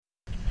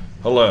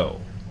Hello.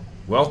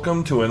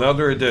 Welcome to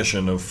another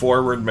edition of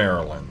Forward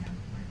Maryland.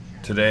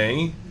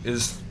 Today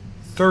is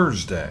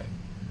Thursday,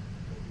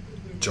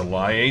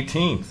 July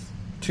 18th,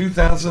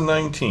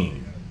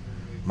 2019.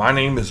 My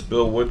name is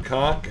Bill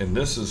Woodcock, and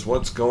this is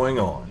what's going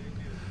on.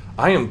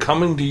 I am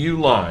coming to you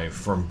live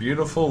from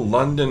beautiful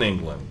London,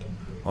 England,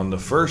 on the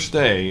first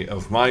day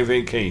of my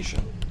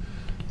vacation.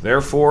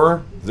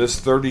 Therefore,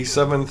 this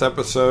 37th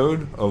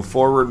episode of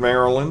Forward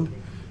Maryland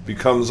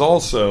becomes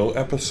also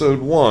episode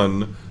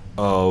 1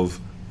 of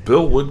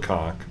Bill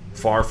Woodcock,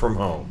 Far From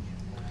Home.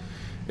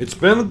 It's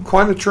been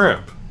quite a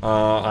trip.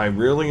 I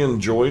really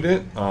enjoyed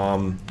it.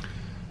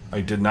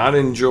 I did not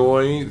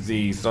enjoy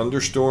the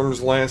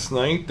thunderstorms last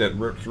night that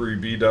ripped through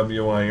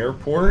BWI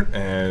Airport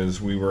as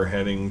we were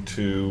heading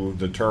to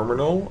the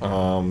terminal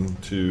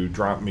to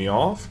drop me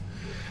off.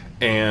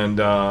 And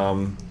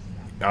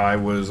I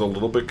was a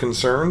little bit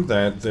concerned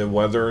that the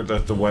weather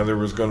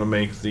was going to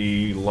make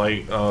the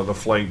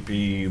flight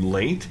be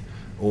late,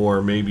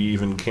 or maybe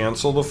even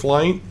cancel the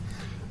flight.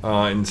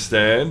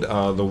 Instead,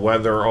 the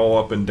weather all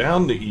up and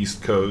down the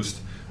East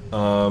Coast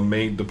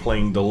made the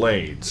plane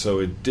delayed. So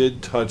it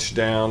did touch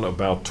down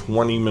about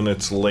 20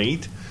 minutes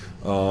late,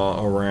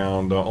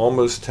 around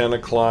almost 10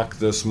 o'clock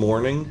this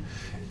morning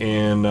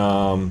in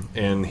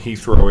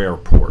Heathrow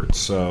Airport.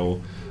 So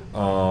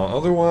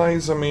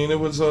otherwise, I mean, it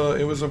was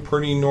a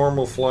pretty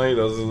normal flight,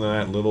 other than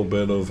that little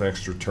bit of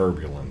extra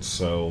turbulence.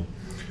 So,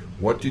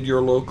 what did your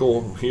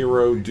local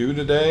hero do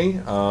today?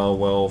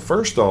 Well,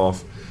 first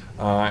off,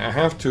 I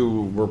have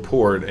to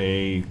report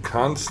a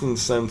constant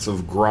sense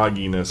of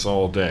grogginess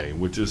all day,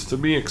 which is to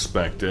be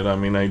expected. I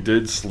mean, I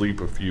did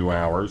sleep a few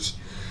hours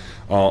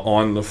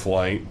on the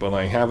flight, but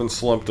I haven't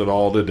slept at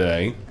all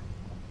today.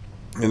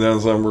 And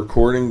as I'm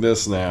recording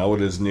this now,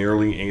 it is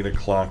nearly 8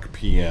 o'clock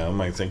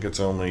p.m. I think it's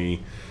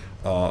only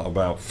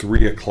about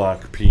 3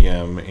 o'clock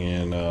p.m.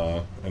 in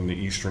the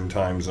Eastern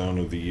time zone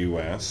of the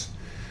U.S.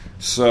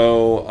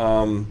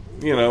 So,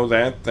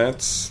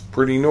 that's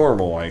pretty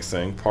normal, I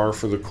think, par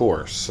for the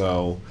course.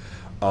 So,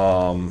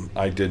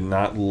 I did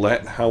not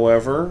let,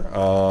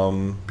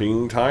 however,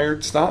 being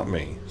tired stop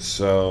me.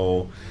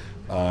 So,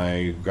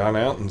 I got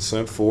out and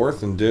set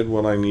forth and did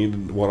what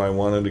I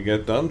wanted to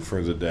get done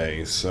for the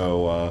day.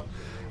 So,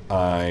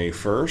 the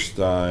first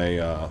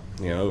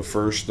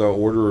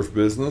order of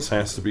business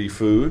has to be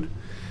food.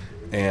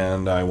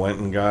 And I went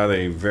and got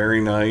a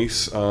very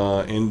nice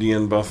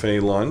Indian buffet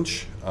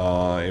lunch.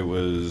 It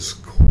was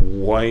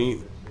quite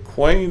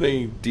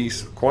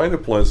a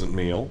pleasant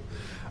meal.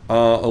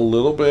 A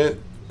little bit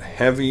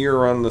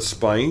heavier on the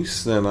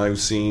spice than I've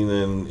seen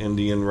in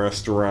Indian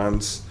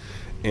restaurants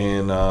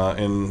in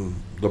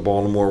the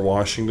Baltimore,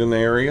 Washington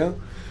area.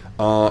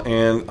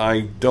 And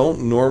I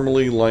don't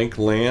normally like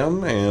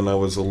lamb, and I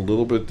was a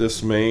little bit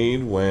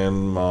dismayed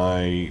when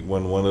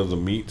one of the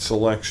meat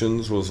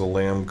selections was a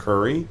lamb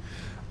curry.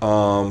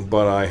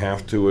 But I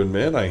have to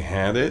admit, I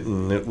had it,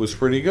 and it was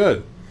pretty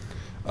good.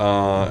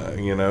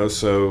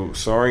 So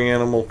sorry,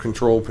 animal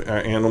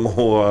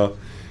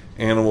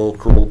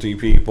cruelty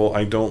people.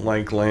 I don't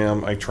like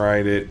lamb. I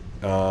tried it.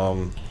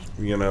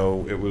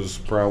 It was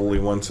probably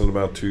once in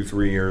about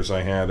 2-3 years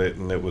I had it,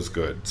 and it was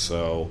good.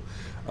 So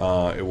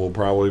it will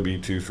probably be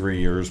 2-3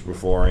 years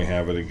before I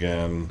have it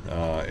again,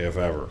 if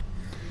ever.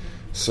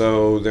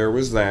 So there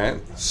was that.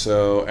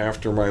 So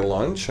after my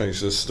lunch, I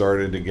just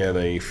started to get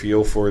a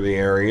feel for the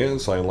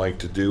areas I like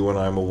to do when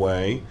I'm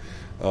away.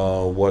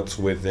 What's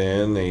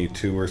within a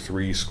 2 or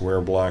 3 square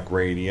block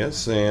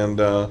radius, and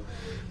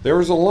there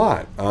was a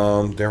lot.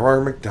 There are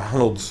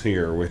McDonald's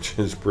here, which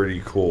is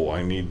pretty cool.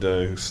 I need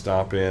to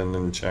stop in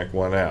and check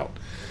one out.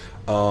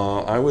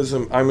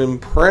 I'm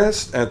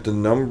impressed at the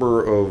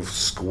number of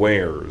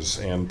squares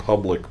and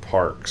public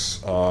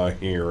parks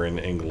here in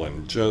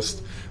England,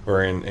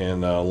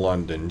 in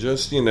London.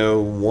 Just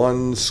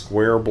 1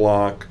 square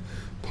block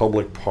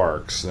public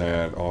parks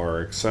that are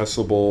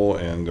accessible,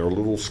 and they're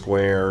little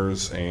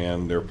squares,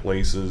 and they're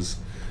places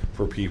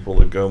for people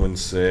to go and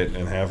sit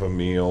and have a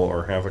meal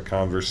or have a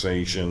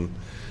conversation,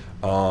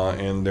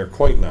 and they're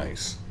quite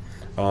nice.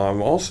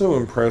 I'm also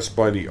impressed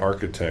by the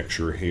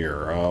architecture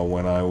here.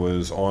 When I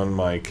was on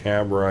my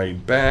cab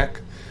ride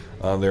back,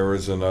 there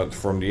was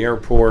from the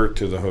airport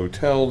to the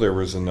hotel, there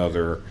was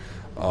another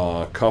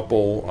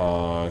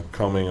couple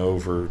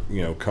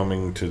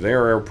coming to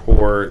their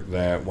airport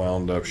that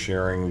wound up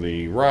sharing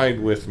the ride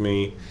with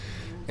me,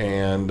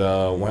 and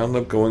wound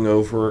up going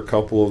over a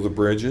couple of the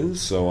bridges.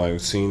 So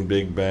I've seen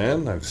Big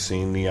Ben, I've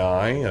seen the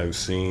Eye, I've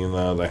seen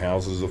the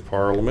Houses of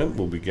Parliament.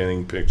 We'll be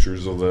getting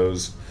pictures of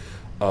those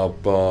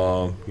up,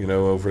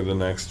 over the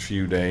next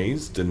few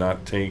days.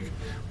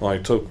 I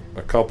took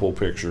a couple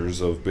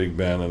pictures of Big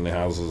Ben and the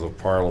Houses of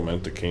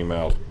Parliament that came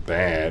out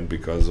bad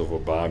because of a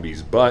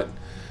Bobby's butt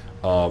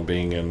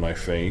being in my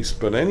face.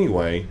 But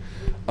anyway,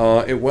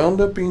 it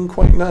wound up being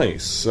quite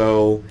nice.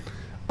 So,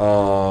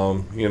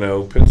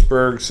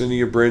 Pittsburgh,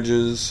 city of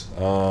bridges.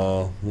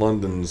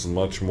 London's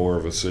much more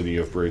of a city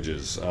of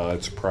bridges.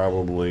 It's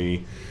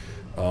probably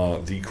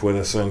the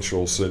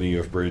quintessential city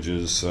of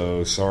bridges.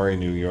 So sorry,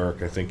 New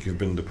York, I think you've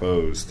been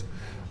deposed.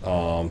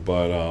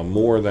 But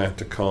more of that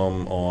to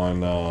come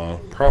on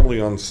probably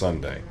on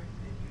Sunday.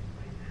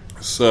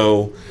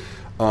 So,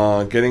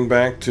 getting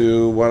back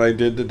to what I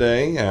did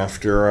today,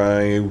 after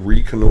I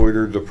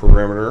reconnoitered the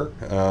perimeter,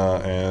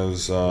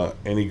 as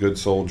any good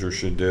soldier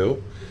should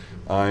do,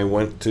 I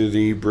went to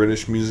the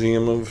British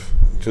Museum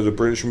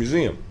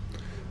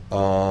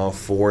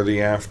for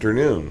the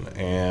afternoon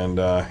and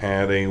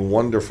had a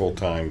wonderful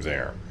time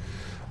there.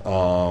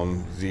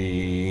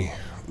 The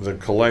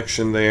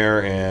collection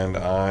there, and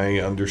I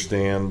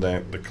understand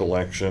that the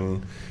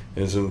collection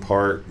is in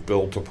part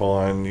built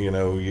upon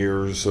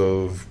years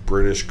of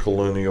British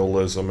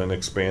colonialism and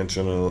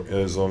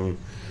expansionism.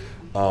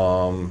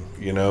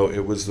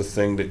 It was the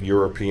thing that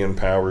European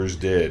powers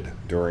did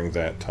during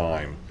that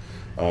time,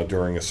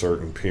 during a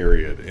certain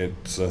period.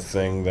 It's a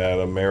thing that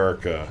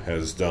America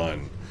has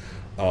done.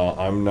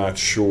 I'm not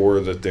sure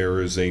that there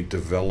is a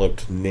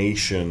developed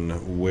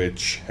nation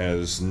which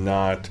has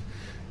not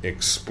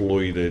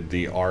exploited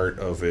the art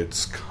of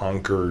its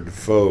conquered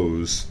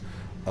foes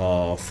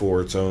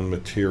for its own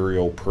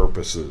material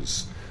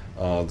purposes.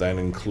 That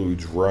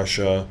includes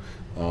Russia.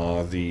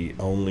 The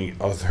only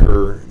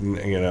other,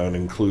 it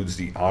includes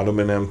the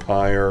Ottoman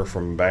Empire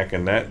from back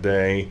in that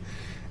day,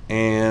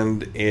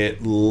 and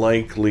it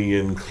likely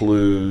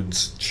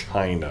includes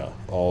China,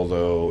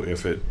 although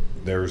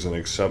there's an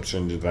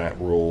exception to that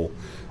rule.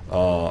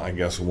 I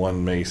guess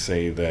one may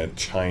say that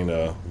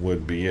China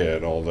would be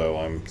it, although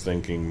I'm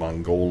thinking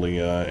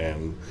Mongolia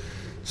and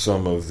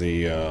some of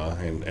the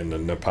and the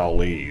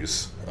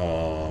Nepalese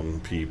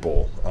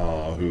people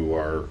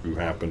who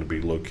happen to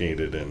be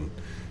located in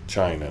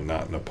China,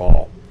 not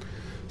Nepal.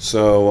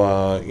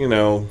 So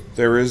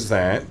there is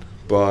that.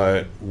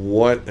 But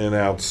what an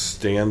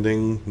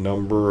outstanding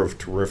number of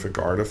terrific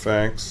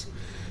artifacts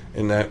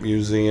in that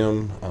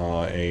museum.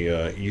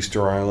 A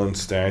Easter Island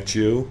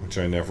statue, which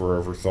I never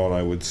ever thought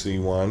I would see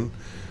one.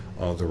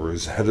 The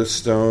Rosetta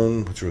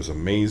Stone, which was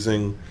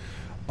amazing.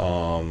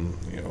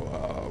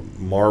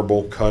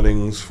 Marble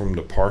cuttings from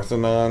the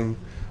Parthenon.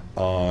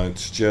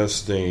 It's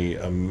just a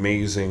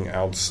amazing,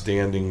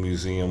 outstanding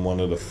museum,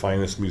 one of the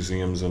finest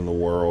museums in the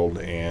world.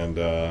 And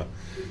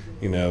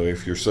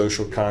if your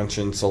social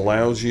conscience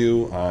allows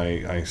you,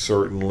 I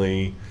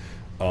certainly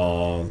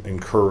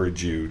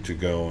encourage you to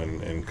go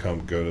and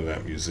go to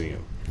that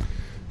museum.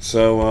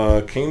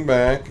 So came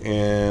back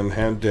and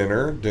had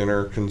dinner.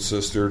 Dinner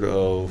consisted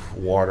of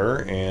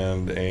water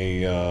and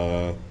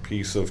a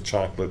piece of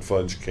chocolate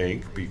fudge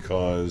cake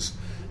because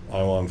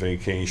I'm on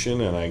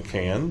vacation and I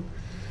can.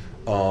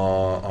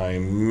 I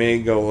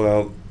may go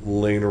out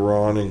later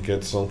on and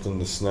get something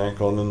to snack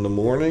on in the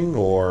morning,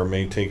 or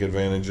may take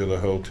advantage of the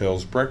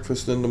hotel's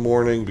breakfast in the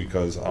morning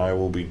because I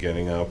will be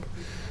getting up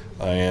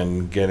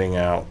and getting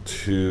out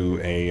to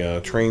a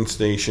train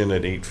station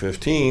at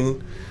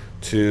 8:15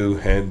 to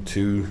head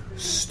to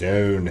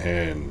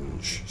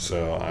Stonehenge.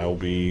 So I'll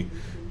be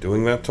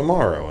doing that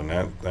tomorrow, and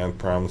that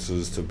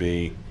promises to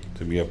be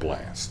a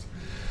blast.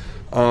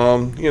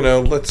 So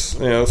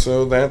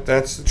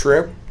that's the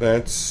trip.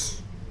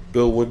 That's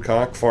Bill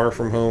Woodcock, Far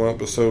From Home,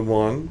 Episode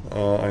 1.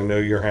 I know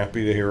you're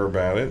happy to hear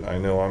about it. I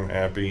know I'm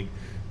happy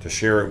to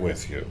share it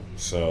with you.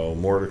 So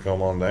more to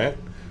come on that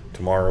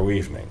tomorrow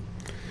evening.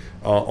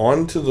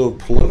 On to the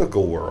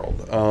political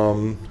world.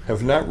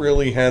 Have not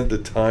really had the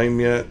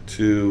time yet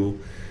to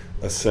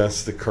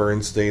assess the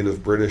current state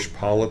of British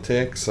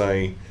politics.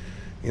 In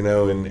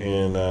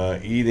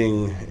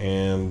eating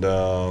and,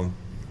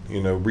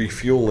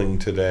 refueling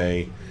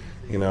today,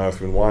 I've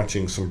been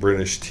watching some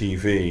British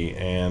TV,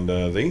 and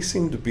they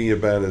seem to be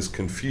about as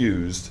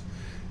confused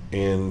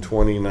in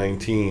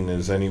 2019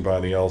 as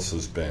anybody else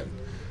has been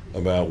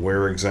about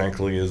where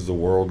exactly is the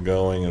world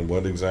going and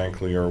what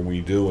exactly are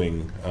we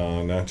doing,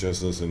 not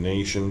just as a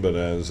nation, but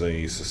as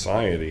a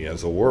society,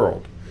 as a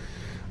world.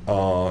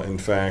 In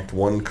fact,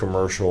 one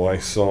commercial I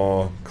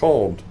saw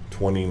called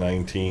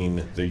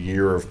 2019 the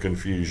year of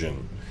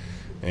confusion,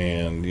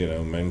 and,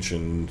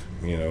 mentioned,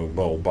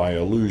 by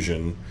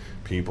allusion,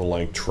 people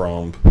like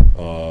Trump,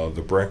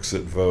 the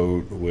Brexit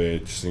vote,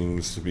 which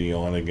seems to be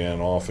on again,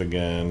 off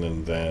again,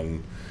 and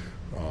then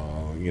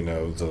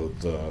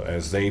the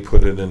as they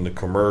put it in the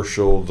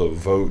commercial, the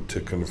vote to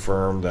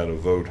confirm that a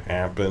vote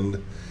happened.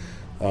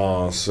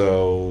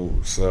 So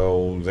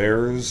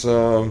there's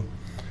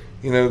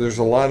there's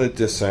a lot of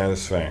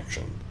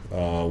dissatisfaction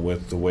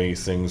with the way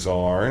things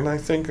are, and I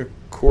think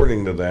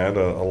according to that,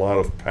 a lot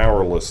of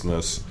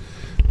powerlessness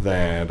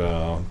that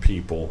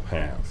people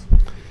have.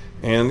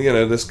 And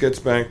this gets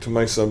back to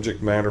my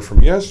subject matter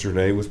from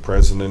yesterday with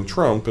President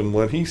Trump and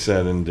what he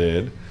said and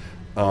did.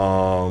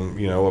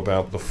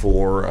 About the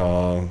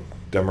 4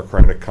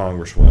 Democratic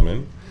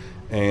congresswomen.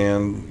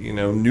 And,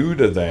 new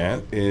to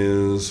that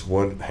is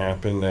what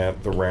happened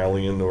at the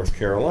rally in North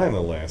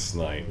Carolina last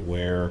night,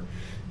 where,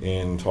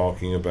 in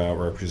talking about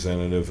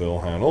Representative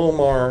Ilhan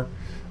Omar,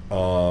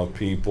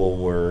 people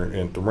were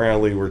at the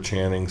rally were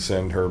chanting,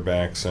 "Send her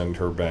back, send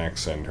her back,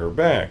 send her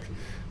back."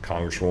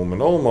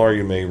 Congresswoman Omar,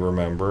 you may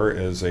remember,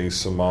 is a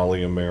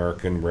Somali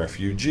American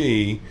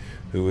refugee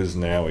who is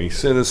now a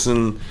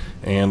citizen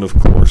and, of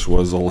course,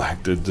 was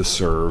elected to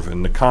serve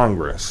in the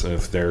Congress.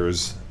 If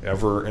there's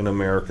ever an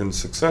American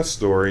success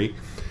story,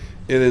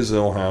 it is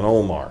Ilhan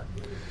Omar.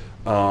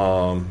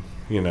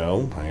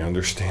 I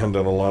understand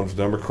that a lot of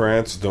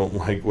Democrats don't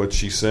like what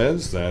she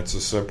says. That's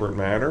a separate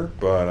matter,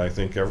 but I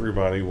think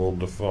everybody will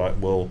defend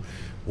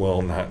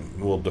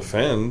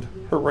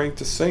her right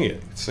to say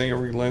it, say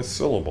every last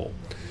syllable,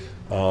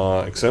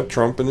 except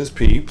Trump and his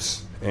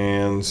peeps.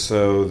 And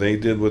so they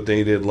did what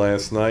they did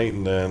last night,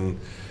 and then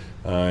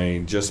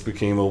I just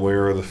became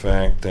aware of the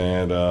fact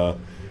that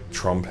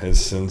Trump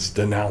has since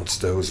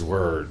denounced those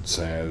words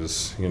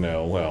as,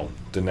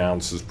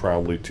 denounce is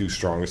probably too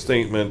strong a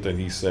statement, and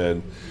he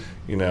said,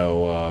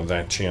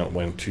 that chant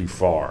went too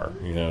far.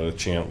 The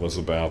chant was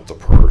about the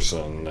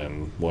person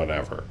and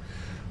whatever.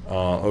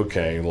 Lock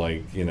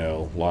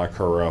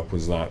her up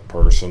was not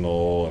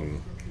personal,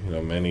 and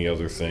many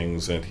other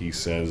things that he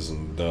says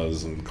and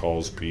does and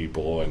calls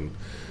people and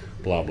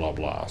blah blah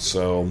blah.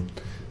 So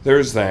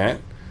there's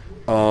that.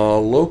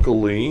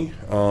 Locally,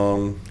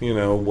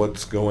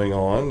 what's going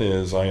on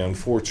is I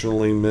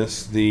unfortunately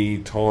missed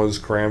the Taw's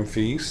Crab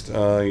Feast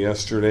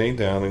yesterday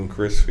down in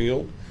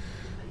Crisfield.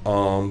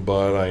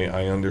 But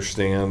I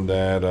understand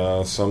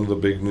that some of the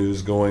big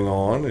news going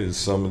on is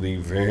some of the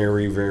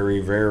very, very,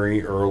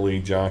 very early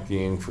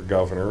jockeying for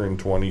governor in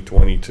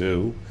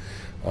 2022.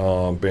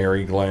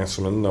 Barry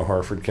Glassman, the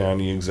Harford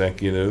County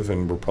executive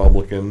and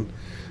Republican,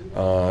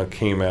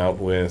 came out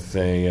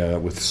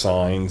with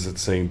signs that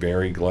say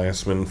Barry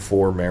Glassman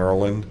for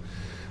Maryland.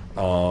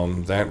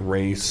 That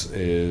race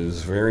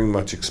is very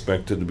much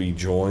expected to be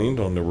joined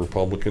on the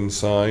Republican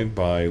side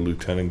by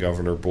Lieutenant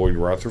Governor Boyd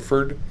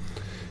Rutherford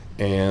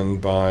and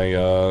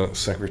by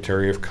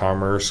Secretary of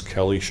Commerce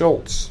Kelly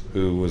Schultz,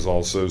 who was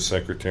also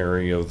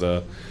Secretary of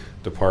the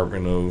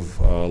Department of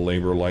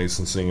Labor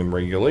Licensing and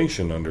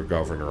Regulation under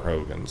Governor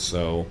Hogan.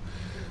 So,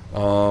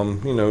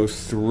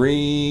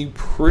 three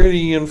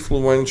pretty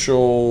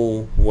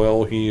influential,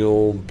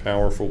 well-heeled,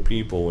 powerful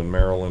people in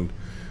Maryland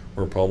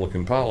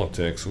Republican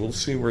politics. We'll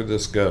see where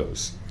this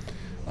goes.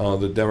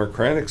 The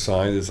Democratic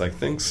side is, I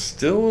think,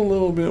 still a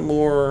little bit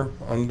more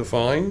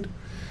undefined.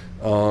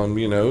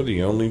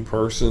 The only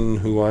person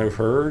who I've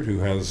heard who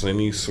has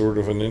any sort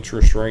of an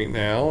interest right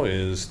now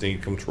is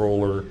State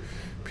Comptroller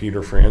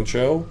Peter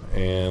Franchot,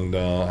 and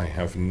I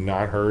have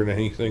not heard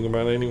anything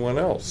about anyone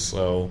else.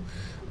 So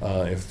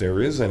if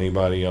there is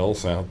anybody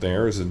else out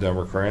there as a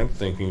Democrat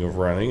thinking of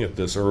running at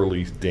this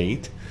early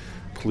date,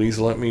 please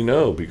let me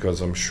know,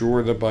 because I'm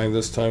sure that by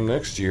this time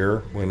next year,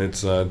 when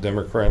it's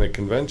Democratic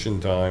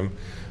convention time,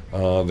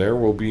 there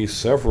will be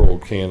several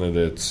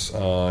candidates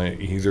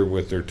either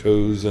with their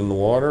toes in the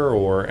water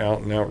or out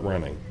and out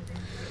running.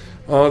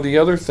 The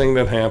other thing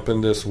that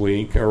happened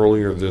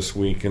earlier this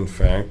week, in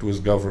fact, was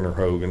Governor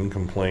Hogan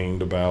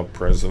complained about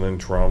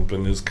President Trump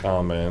and his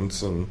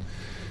comments and,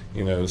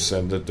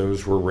 said that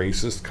those were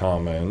racist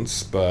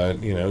comments, but,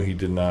 he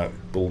did not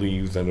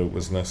believe that it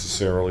was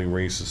necessarily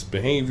racist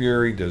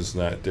behavior. He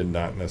did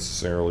not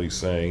necessarily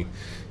say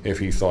if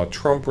he thought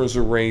Trump was a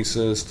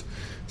racist.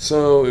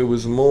 So it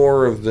was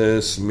more of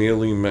this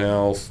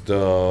mealy-mouthed,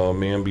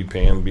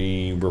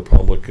 mamby-pamby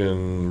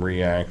Republican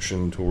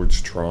reaction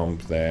towards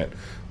Trump that,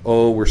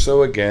 we're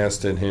so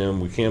aghast at him,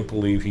 we can't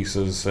believe he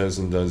says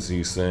and does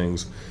these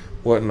things,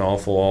 what an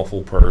awful,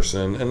 awful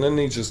person, and then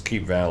they just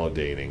keep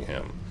validating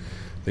him.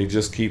 They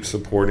just keep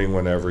supporting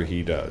whatever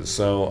he does.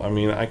 So, on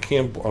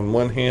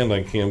one hand,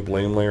 I can't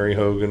blame Larry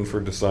Hogan for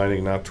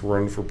deciding not to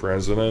run for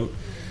president.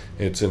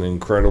 It's an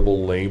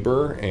incredible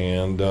labor,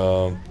 and,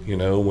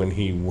 when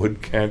he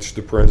would catch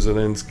the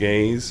president's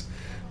gaze,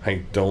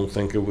 I don't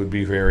think it would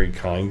be very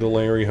kind to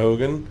Larry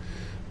Hogan.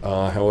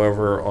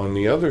 However, on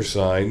the other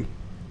side,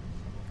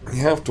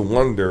 you have to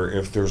wonder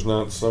if there's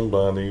not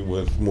somebody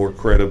with more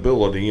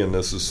credibility, and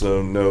this is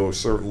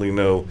certainly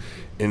no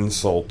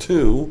insult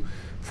to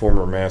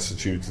former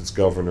Massachusetts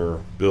Governor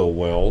Bill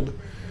Weld,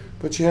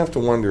 but you have to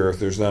wonder if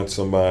there's not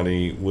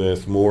somebody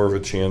with more of a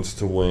chance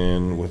to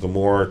win, with a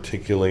more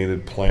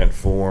articulated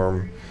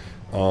platform,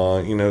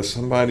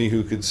 somebody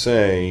who could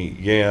say,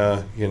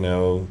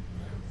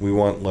 we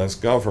want less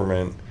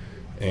government,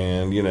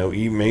 and,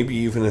 maybe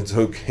even it's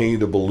okay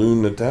to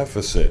balloon the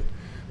deficit,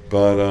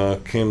 but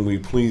can we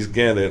please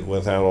get it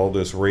without all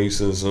this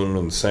racism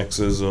and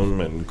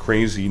sexism and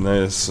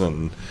craziness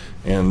and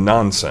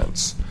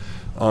nonsense?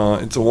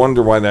 It's a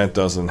wonder why that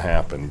doesn't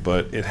happen,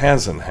 but it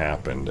hasn't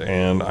happened.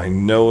 And I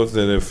know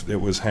that if it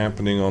was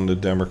happening on the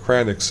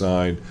Democratic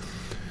side,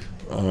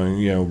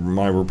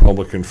 my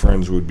Republican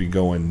friends would be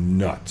going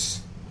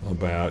nuts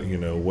about,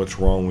 what's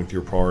wrong with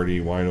your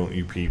party? Why don't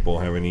you people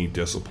have any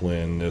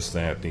discipline? This,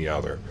 that, and the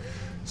other.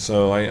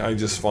 So I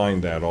just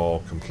find that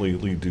all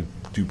completely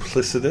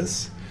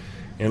duplicitous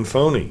and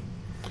phony.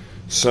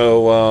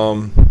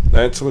 So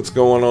that's what's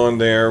going on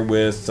there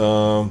with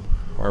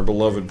our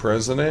beloved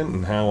president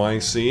and how I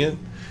see it.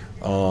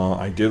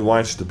 I did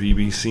watch the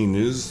BBC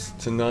News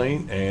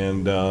tonight,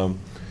 and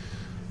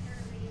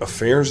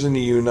affairs in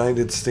the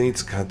United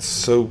States got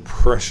so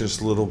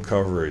precious little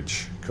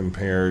coverage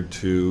compared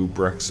to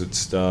Brexit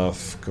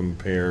stuff,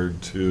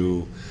 compared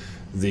to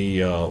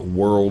the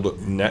World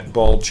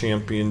Netball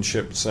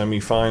Championship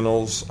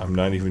semifinals. I'm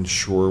not even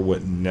sure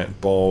what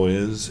netball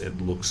is.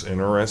 It looks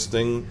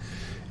interesting.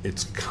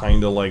 It's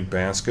kind of like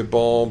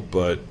basketball,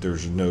 but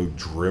there's no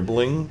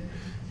dribbling,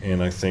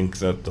 and I think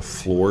that the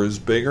floor is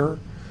bigger.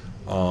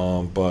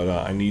 But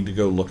I need to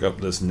go look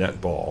up this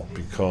netball,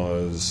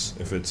 because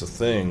if it's a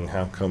thing,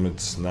 how come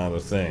it's not a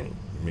thing?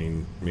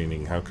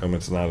 Meaning, how come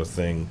it's not a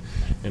thing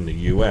in the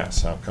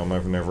U.S.? How come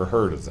I've never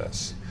heard of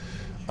this?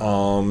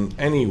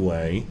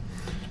 Anyway,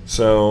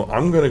 so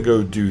I'm going to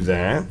go do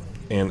that,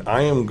 and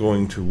I am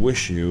going to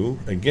wish you,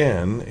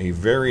 again, a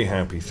very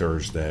happy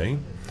Thursday.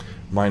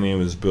 My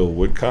name is Bill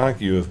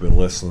Woodcock. You have been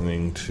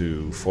listening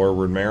to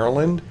Forward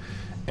Maryland,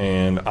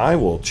 and I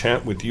will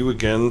chat with you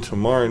again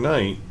tomorrow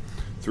night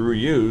through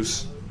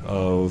use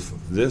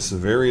of this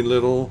very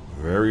little,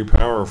 very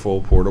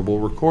powerful portable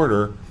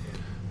recorder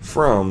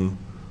from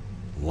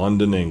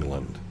London,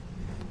 England.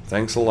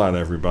 Thanks a lot,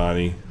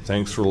 everybody.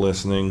 Thanks for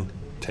listening.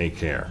 Take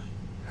care.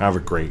 Have a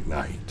great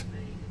night.